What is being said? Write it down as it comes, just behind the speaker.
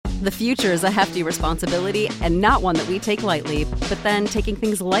The future is a hefty responsibility and not one that we take lightly, but then taking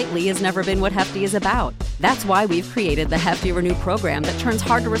things lightly has never been what Hefty is about. That's why we've created the Hefty Renew program that turns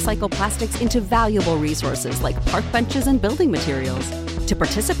hard-to-recycle plastics into valuable resources like park benches and building materials. To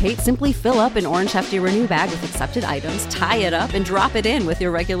participate, simply fill up an orange Hefty Renew bag with accepted items, tie it up, and drop it in with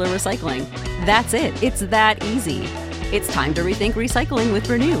your regular recycling. That's it. It's that easy. It's time to rethink recycling with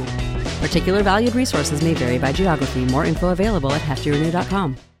Renew. Particular valued resources may vary by geography. More info available at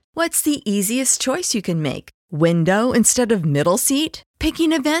heftyrenew.com. What's the easiest choice you can make? Window instead of middle seat?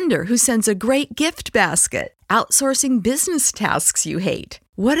 Picking a vendor who sends a great gift basket? Outsourcing business tasks you hate?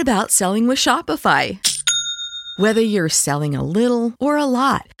 What about selling with Shopify? Whether you're selling a little or a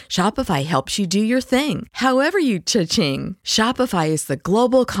lot, Shopify helps you do your thing, however you cha-ching. Shopify is the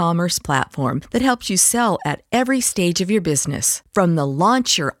global commerce platform that helps you sell at every stage of your business. From the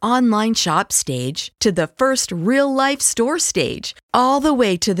launch your online shop stage to the first real-life store stage, all the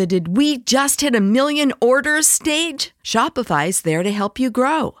way to the did we just hit 1 million orders stage. Shopify's there to help you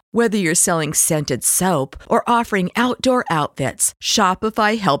grow. Whether you're selling scented soap or offering outdoor outfits,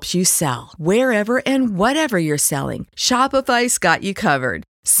 Shopify helps you sell. Wherever and whatever you're selling, Shopify's got you covered.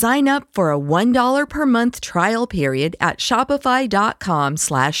 Sign up for a $1 per month trial period at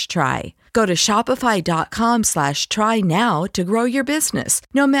shopify.com/try. Go to shopify.com/try now to grow your business,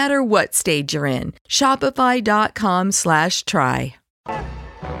 no matter what stage you're in. Shopify.com/try.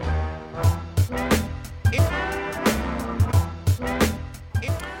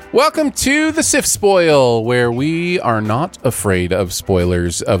 Welcome to the SIF Spoil, where we are not afraid of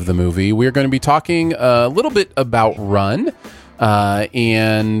spoilers of the movie. We're going to be talking a little bit about Run,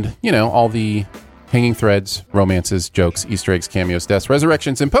 and, you know, all the hanging threads, romances, jokes, Easter eggs, cameos, deaths,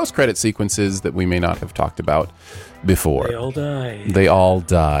 resurrections, and post-credit sequences that we may not have talked about before. They all die. They all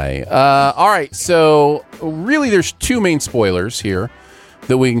die. All right, so really there's two main spoilers here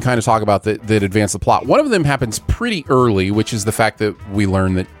that we can kind of talk about that advance the plot. One of them happens pretty early, which is the fact that we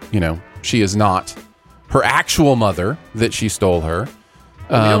learn that, you know, she is not her actual mother, that she stole her.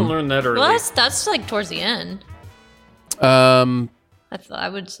 We don't learn that early. Well, that's like towards the end. I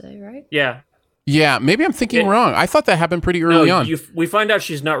would say, right? Yeah. Yeah, maybe I'm thinking wrong. I thought that happened pretty early on. We find out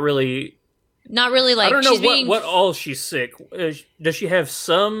she's not really... Not really, like, I don't know she's what all she's sick. Does she have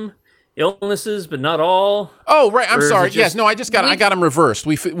some illnesses, but not all? Oh, right. I'm Or is sorry. it Yes, just- no, I got them reversed.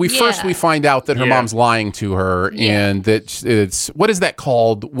 We first we find out that her mom's lying to her, and that it's, what is that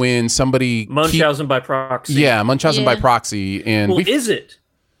called when somebody Munchausen by proxy. Yeah, Munchausen by proxy. And well, is it?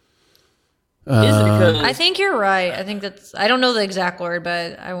 Is it because I think you're right. I think I don't know the exact word,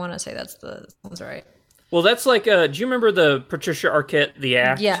 but I want to say that's right. Well, that's like, do you remember the Patricia Arquette, The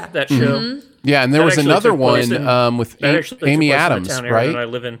Act? Yeah. That show? Mm-hmm. Yeah, and there was another one with Amy Adams, Adams, the town area right? that I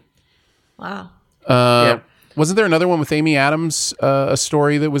live in. Wow. Wasn't there another one with Amy Adams, a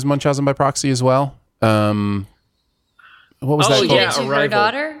story that was Munchausen by proxy as well? What was that She called? did it to her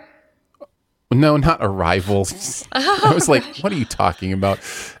daughter? No, not Arrival. I was like, what are you talking about?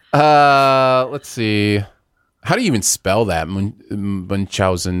 Let's see. How do you even spell that?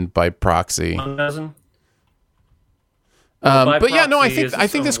 Munchausen by proxy. Munchausen? But yeah, no, I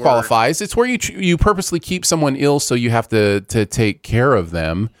think this qualifies. It's where you purposely keep someone ill so you have to take care of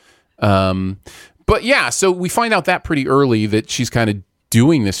them. But yeah, so we find out that pretty early that she's kind of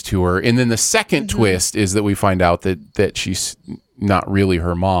doing this to her, and then the second twist is that we find out that she's not really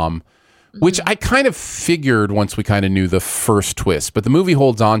her mom, which I kind of figured once we kind of knew the first twist, but the movie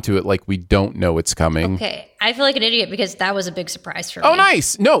holds on to it like we don't know it's coming. Okay, I feel like an idiot because that was a big surprise for me. Oh,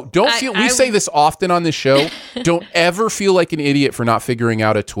 nice. No, don't feel. We say this often on this show. Don't ever feel like an idiot for not figuring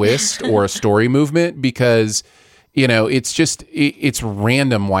out a twist or a story movement, because, you know, it's just it's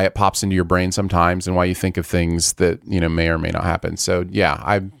random why it pops into your brain sometimes and why you think of things that, you know, may or may not happen. So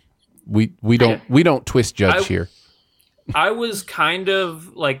yeah, we don't twist judge here. I was kind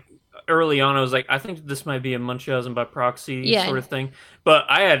of like, early on, I was like, I think this might be a Munchausen by proxy sort of thing, but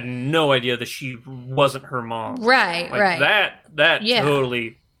I had no idea that she wasn't her mom. Right, like, That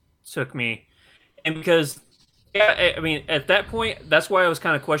totally took me, and because, I mean, at that point, that's why I was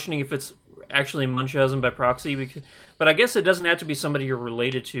kind of questioning if it's actually Munchausen by proxy, but I guess it doesn't have to be somebody you're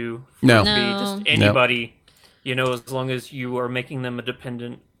related to. No, it could be just anybody, you know, as long as you are making them a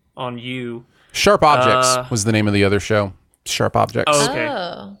dependent on you. Sharp Objects was the name of the other show. Sharp Objects. Oh, okay.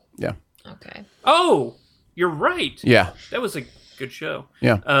 Oh. Yeah. Okay. Oh, you're right. Yeah. That was a good show.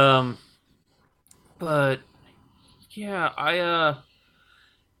 Yeah. But yeah, I'm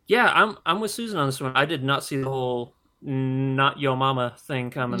with Susan on this one. I did not see the whole not yo mama thing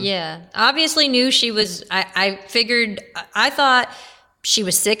coming. Yeah. Obviously knew she was, I thought she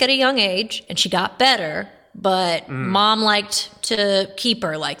was sick at a young age and she got better but mom liked to keep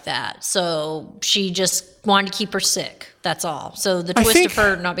her like that. So she just wanted to keep her sick. That's all. So the twist of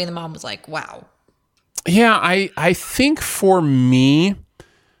her not being the mom was like, wow. Yeah, I think for me,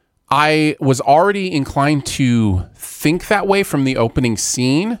 I was already inclined to think that way from the opening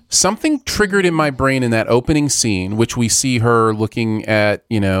scene. Something triggered in my brain in that opening scene, which we see her looking at,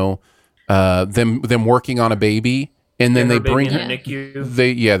 them working on a baby, and then they bring her.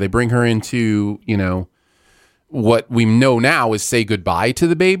 They bring her into, what we know now is say goodbye to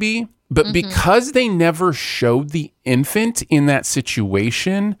the baby. But because they never showed the infant in that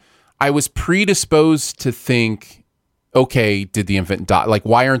situation, I was predisposed to think, okay, did the infant die? Like,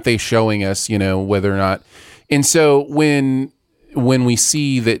 why aren't they showing us, whether or not? And so when we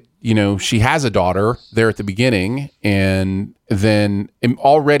see that, she has a daughter there at the beginning, and then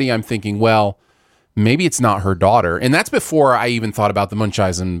already I'm thinking, well, maybe it's not her daughter. And that's before I even thought about the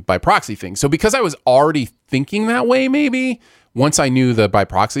Munchausen by proxy thing. So because I was already thinking that way, maybe once I knew the by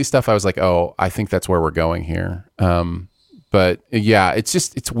proxy stuff, I was like, oh, I think that's where we're going here. But yeah,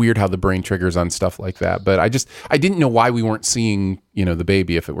 it's weird how the brain triggers on stuff like that. But I didn't know why we weren't seeing, the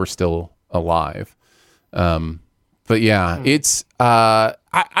baby if it were still alive. But yeah, it's, I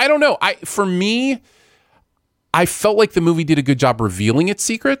don't know. For me, I felt like the movie did a good job revealing its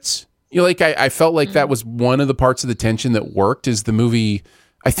secrets. I felt like that was one of the parts of the tension that worked. Is the movie,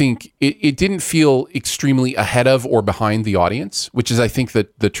 I think it didn't feel extremely ahead of or behind the audience, which is, I think,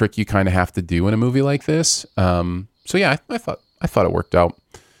 that the trick you kind of have to do in a movie like this. So yeah, I thought it worked out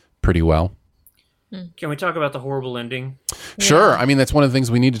pretty well. Can we talk about the horrible ending? Sure. Yeah. I mean, that's one of the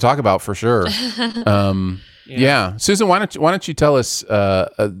things we need to talk about for sure. Yeah. Susan, why don't you tell us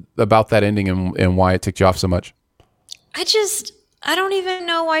about that ending and why it ticked you off so much? I don't even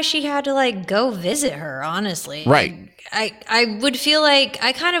know why she had to go visit her, honestly. Right. I would feel like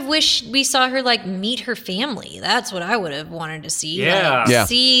I kind of wish we saw her meet her family. That's what I would have wanted to see. Yeah.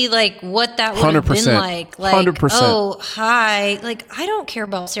 See what that would have been like. 100%. Oh, hi. I don't care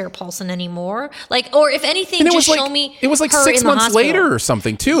about Sarah Paulson anymore. Or if anything, just show me. It was her 6 months later or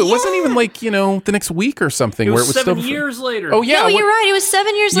something too. It wasn't even the next week or something. It was where it was 7 still years later. Oh yeah, no, you're right. It was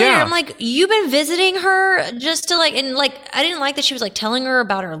 7 years later. Yeah. I'm like, you've been visiting her just to I didn't like that she was telling her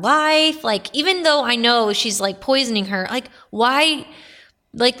about her life. Even though I know she's poisoning her. Why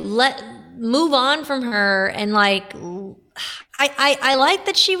move on from her and I like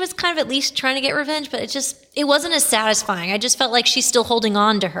that she was kind of at least trying to get revenge, but it wasn't as satisfying. I just felt like she's still holding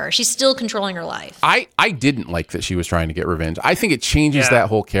on to her. She's still controlling her life. I didn't like that she was trying to get revenge. I think it changes that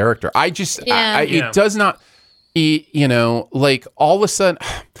whole character. It does not, all of a sudden,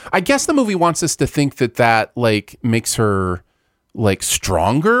 I guess the movie wants us to think that makes her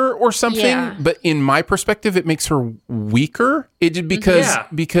stronger or something, but in my perspective, it makes her weaker.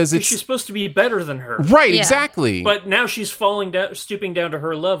 Because she's supposed to be better than her, right? Yeah. Exactly. But now she's stooping down to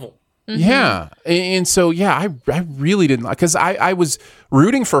her level. Mm-hmm. Yeah, and so I really didn't, because I was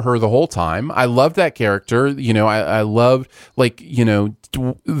rooting for her the whole time. I loved that character. I loved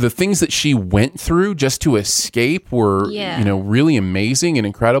the things that she went through just to escape were really amazing and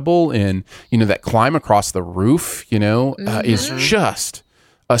incredible. And that climb across the roof is just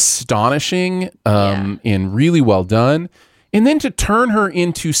astonishing and really well done. And then to turn her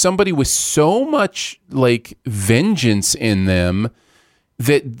into somebody with so much vengeance in them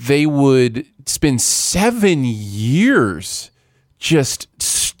that they would spend 7 years just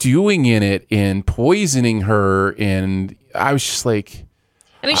stewing in it and poisoning her. And I was just like,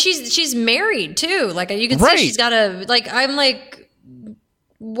 I mean, she's married too. You can right. see she's got I'm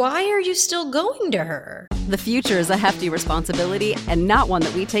why are you still going to her? The future is a hefty responsibility and not one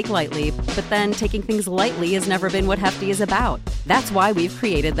that we take lightly. But then taking things lightly has never been what Hefty is about. That's why we've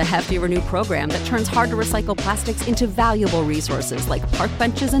created the Hefty Renew program that turns hard-to-recycle plastics into valuable resources like park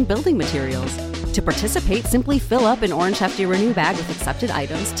benches and building materials. To participate, simply fill up an orange Hefty Renew bag with accepted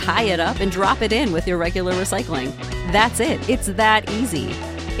items, tie it up, and drop it in with your regular recycling. That's it. It's that easy.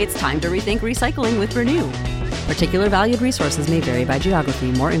 It's time to rethink recycling with Renew. Particular valued resources may vary by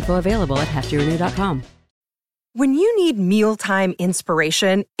geography. More info available at heftyrenew.com. When you need mealtime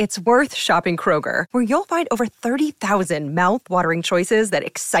inspiration, it's worth shopping Kroger, where you'll find over 30,000 mouth-watering choices that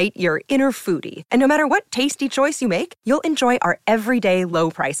excite your inner foodie. And no matter what tasty choice you make, you'll enjoy our everyday low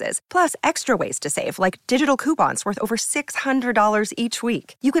prices, plus extra ways to save, like digital coupons worth over $600 each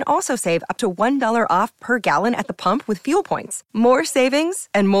week. You can also save up to $1 off per gallon at the pump with fuel points. More savings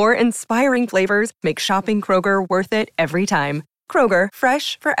and more inspiring flavors make shopping Kroger worth it every time. Kroger,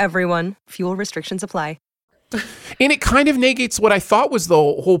 fresh for everyone. Fuel restrictions apply. And it kind of negates what I thought was the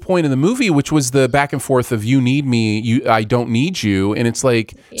whole point of the movie, which was the back and forth of you need me, I don't need you. And it's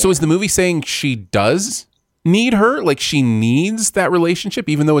so is the movie saying she does need her? Like, she needs that relationship,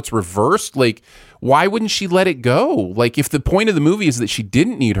 even though it's reversed. Like, why wouldn't she let it go? Like, if the point of the movie is that she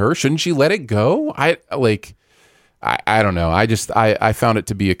didn't need her, shouldn't she let it go? I don't know. I found it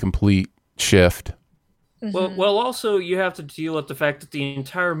to be a complete shift. Well, also you have to deal with the fact that the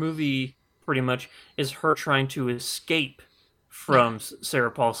entire movie pretty much is her trying to escape from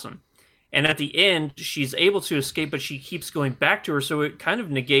Sarah Paulson. And at the end, she's able to escape, but she keeps going back to her, so it kind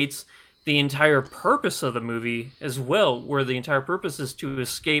of negates the entire purpose of the movie as well, where the entire purpose is to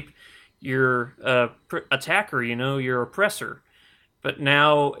escape your attacker, your oppressor. But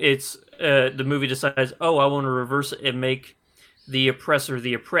now it's the movie decides, I want to reverse it and make the oppressor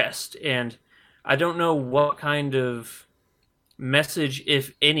the oppressed. And I don't know what kind of message,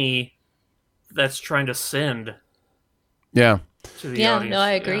 if any, that's trying to send. Yeah. To the audience. No,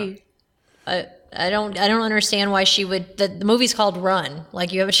 I agree. Yeah. I don't understand why she would. The movie's called Run.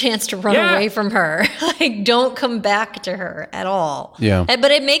 Like, you have a chance to run away from her. Like, don't come back to her at all. Yeah.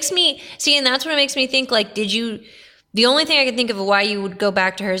 But it makes me see, and that's what it makes me think. Like, the only thing I can think of why you would go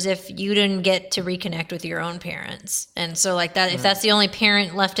back to her is if you didn't get to reconnect with your own parents, and so like that. If that's the only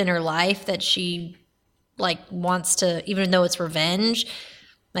parent left in her life that she like wants to, even though it's revenge.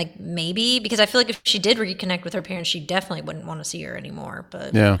 Like, maybe, because I feel like if she did reconnect with her parents, she definitely wouldn't want to see her anymore.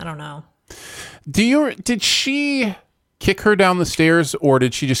 But I don't know. Did she kick her down the stairs, or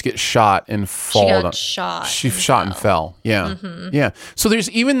did she just get shot and fall? She got shot. She shot and fell. Yeah. Yeah. So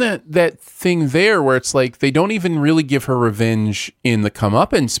there's even that thing there where it's like they don't even really give her revenge in the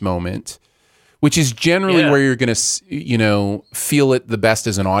comeuppance moment, which is generally where you're going to, feel it the best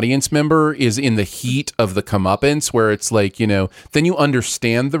as an audience member, is in the heat of the comeuppance, where it's like, then you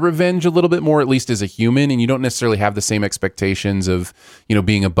understand the revenge a little bit more, at least as a human, and you don't necessarily have the same expectations of,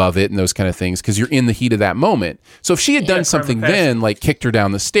 being above it and those kind of things, because you're in the heat of that moment. So if she had done something then, like kicked her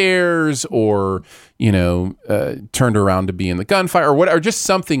down the stairs, or, turned her around to be in the gunfire, or whatever, just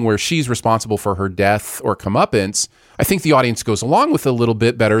something where she's responsible for her death or comeuppance, I think the audience goes along with it a little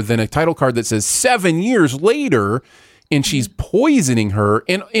bit better than a title card that says 7 years later and she's poisoning her.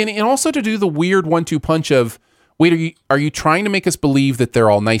 And also to do the weird 1-2 punch of, wait, are you trying to make us believe that they're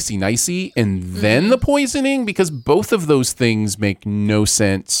all nicey and then the poisoning? Because both of those things make no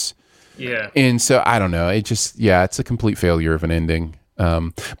sense. Yeah. And so I don't know. It just, it's a complete failure of an ending.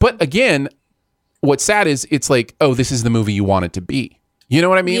 But again, what's sad is it's like, oh, this is the movie you want it to be. You know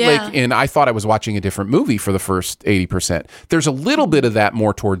what I mean? Yeah. Like, and I thought I was watching a different movie for the first 80%. There's a little bit of that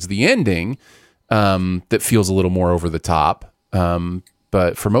more towards the ending that feels a little more over the top.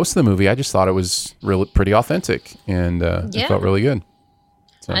 But for most of the movie, I just thought it was really pretty authentic, and it felt really good.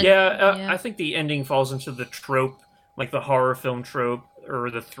 So. I think the ending falls into the trope, like the horror film trope or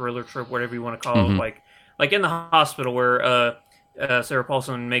the thriller trope, whatever you want to call it. Like in the hospital where Sarah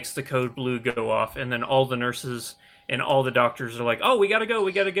Paulson makes the code blue go off, and then all the nurses and all the doctors are like, "Oh, we gotta go.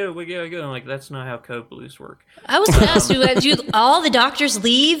 I'm like, that's not how code blues work. I was gonna ask, do all the doctors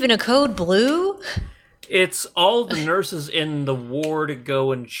leave in a code blue? It's all the nurses in the ward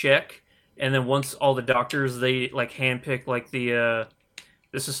go and check, and then once all the doctors, they like handpick like the.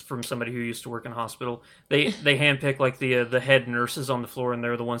 This is from somebody who used to work in a hospital. They handpick like the head nurses on the floor, and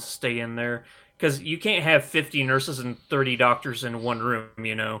they're the ones to stay in there, because you can't have 50 nurses and 30 doctors in one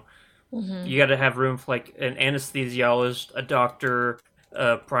room. You got to have room for like an anesthesiologist, a doctor,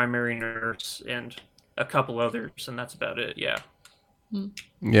 a primary nurse, and a couple others, and that's about it. Yeah.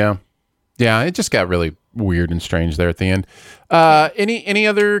 Yeah. It just got really weird and strange there at the end. Any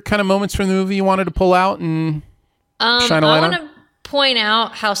other kind of moments from the movie you wanted to pull out and shine a light on? I want to point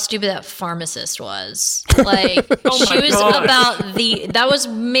out how stupid that pharmacist was. Like, that was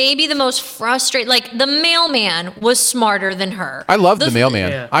maybe the most frustrating. Like, the mailman was smarter than her. I love the mailman.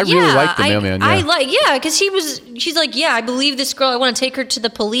 Yeah. I really like the mailman. Because she's like, I believe this girl. I want to take her to the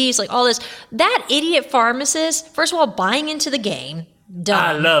police. Like, all this. That idiot pharmacist, first of all, buying into the game. Dumb.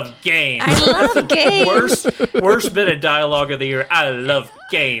 I love games. Worst bit of dialogue of the year. I love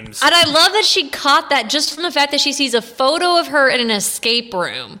games. And I love that she caught that just from the fact that she sees a photo of her in an escape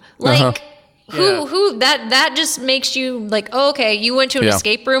room. Like, who that just makes you like, oh, okay, you went to an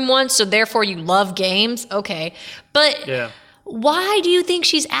escape room once, so therefore you love games. Okay. But why do you think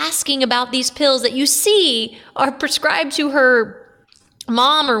she's asking about these pills that you see are prescribed to her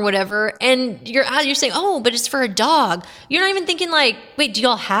mom or whatever, and you're saying, oh, but it's for a dog. You're not even thinking like, wait, do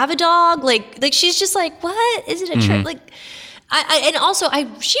y'all have a dog? Like she's just like, what? Is it a trip? Like,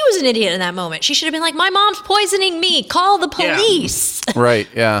 she was an idiot in that moment. She should have been like, my mom's poisoning me. Call the police. Right.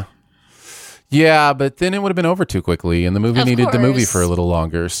 Yeah. Yeah, but then it would have been over too quickly, and the movie needed the movie for a little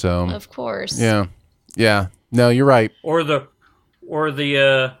longer. So of course. Yeah. Yeah. No, you're right. Or the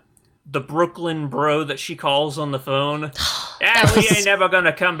the Brooklyn bro that she calls on the phone. He ain't never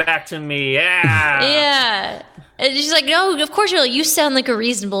gonna come back to me. Yeah. And she's like, no, of course you're like, you sound like a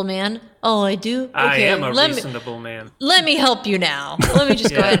reasonable man. Oh, I do? Okay. I am a reasonable man. Let me help you now. Let me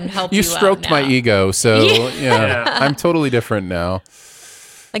just go ahead and help you out. You stroked my ego, so yeah, I'm totally different now.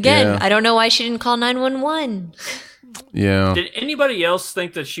 Again, I don't know why she didn't call 911. Yeah. Did anybody else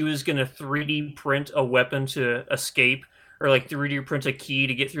think that she was going to 3D print a weapon to escape, or like 3D print a key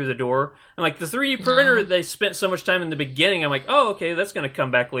to get through the door? And like the 3D printer, they spent so much time in the beginning. I'm like, oh, okay, that's going to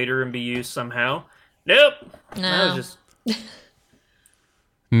come back later and be used somehow. Nope. No.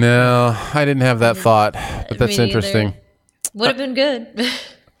 No, I didn't have that thought, but that's interesting. Would have been good.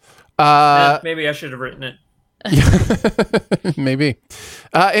 Maybe I should have written it. Maybe.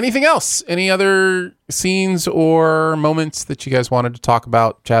 Anything else? Any other scenes or moments that you guys wanted to talk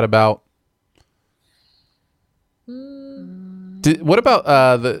about, chat about? What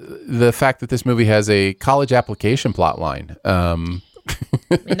about the fact that this movie has a college application plot line?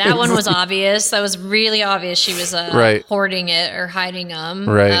 That one was obvious. That was really obvious. She was hoarding it or hiding them.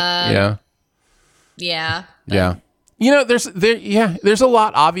 Right. Yeah. You know, there's a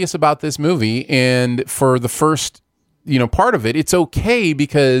lot obvious about this movie, and for the first, part of it, it's okay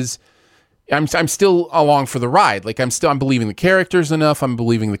because I'm still along for the ride. Like I'm believing the characters enough. I'm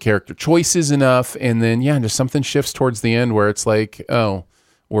believing the character choices enough, and then just something shifts towards the end where it's like, oh,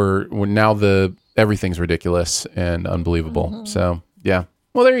 we're now everything's ridiculous and unbelievable. Mm-hmm. So yeah.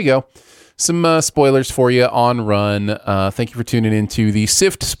 Well, there you go. Some spoilers for you on Run. Thank you for tuning into the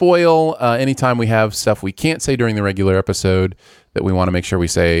Sift Spoil. Anytime we have stuff we can't say during the regular episode that we want to make sure we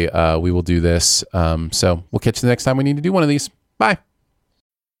say, we will do this. So we'll catch you the next time we need to do one of these. Bye.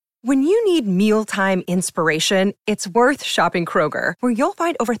 When you need mealtime inspiration, it's worth shopping Kroger, where you'll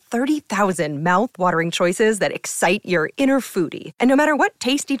find over 30,000 mouth-watering choices that excite your inner foodie. And no matter what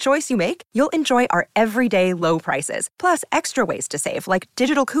tasty choice you make, you'll enjoy our everyday low prices, plus extra ways to save, like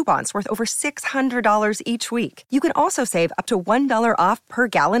digital coupons worth over $600 each week. You can also save up to $1 off per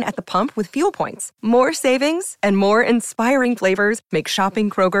gallon at the pump with fuel points. More savings and more inspiring flavors make shopping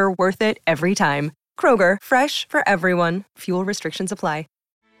Kroger worth it every time. Kroger, fresh for everyone. Fuel restrictions apply.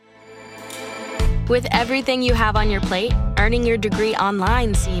 With everything you have on your plate, earning your degree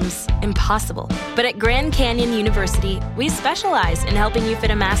online seems impossible. But at Grand Canyon University, we specialize in helping you fit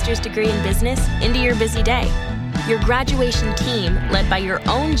a master's degree in business into your busy day. Your graduation team, led by your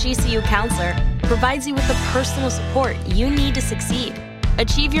own GCU counselor, provides you with the personal support you need to succeed.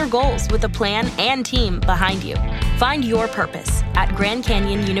 Achieve your goals with a plan and team behind you. Find your purpose at Grand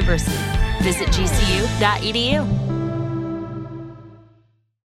Canyon University. Visit gcu.edu.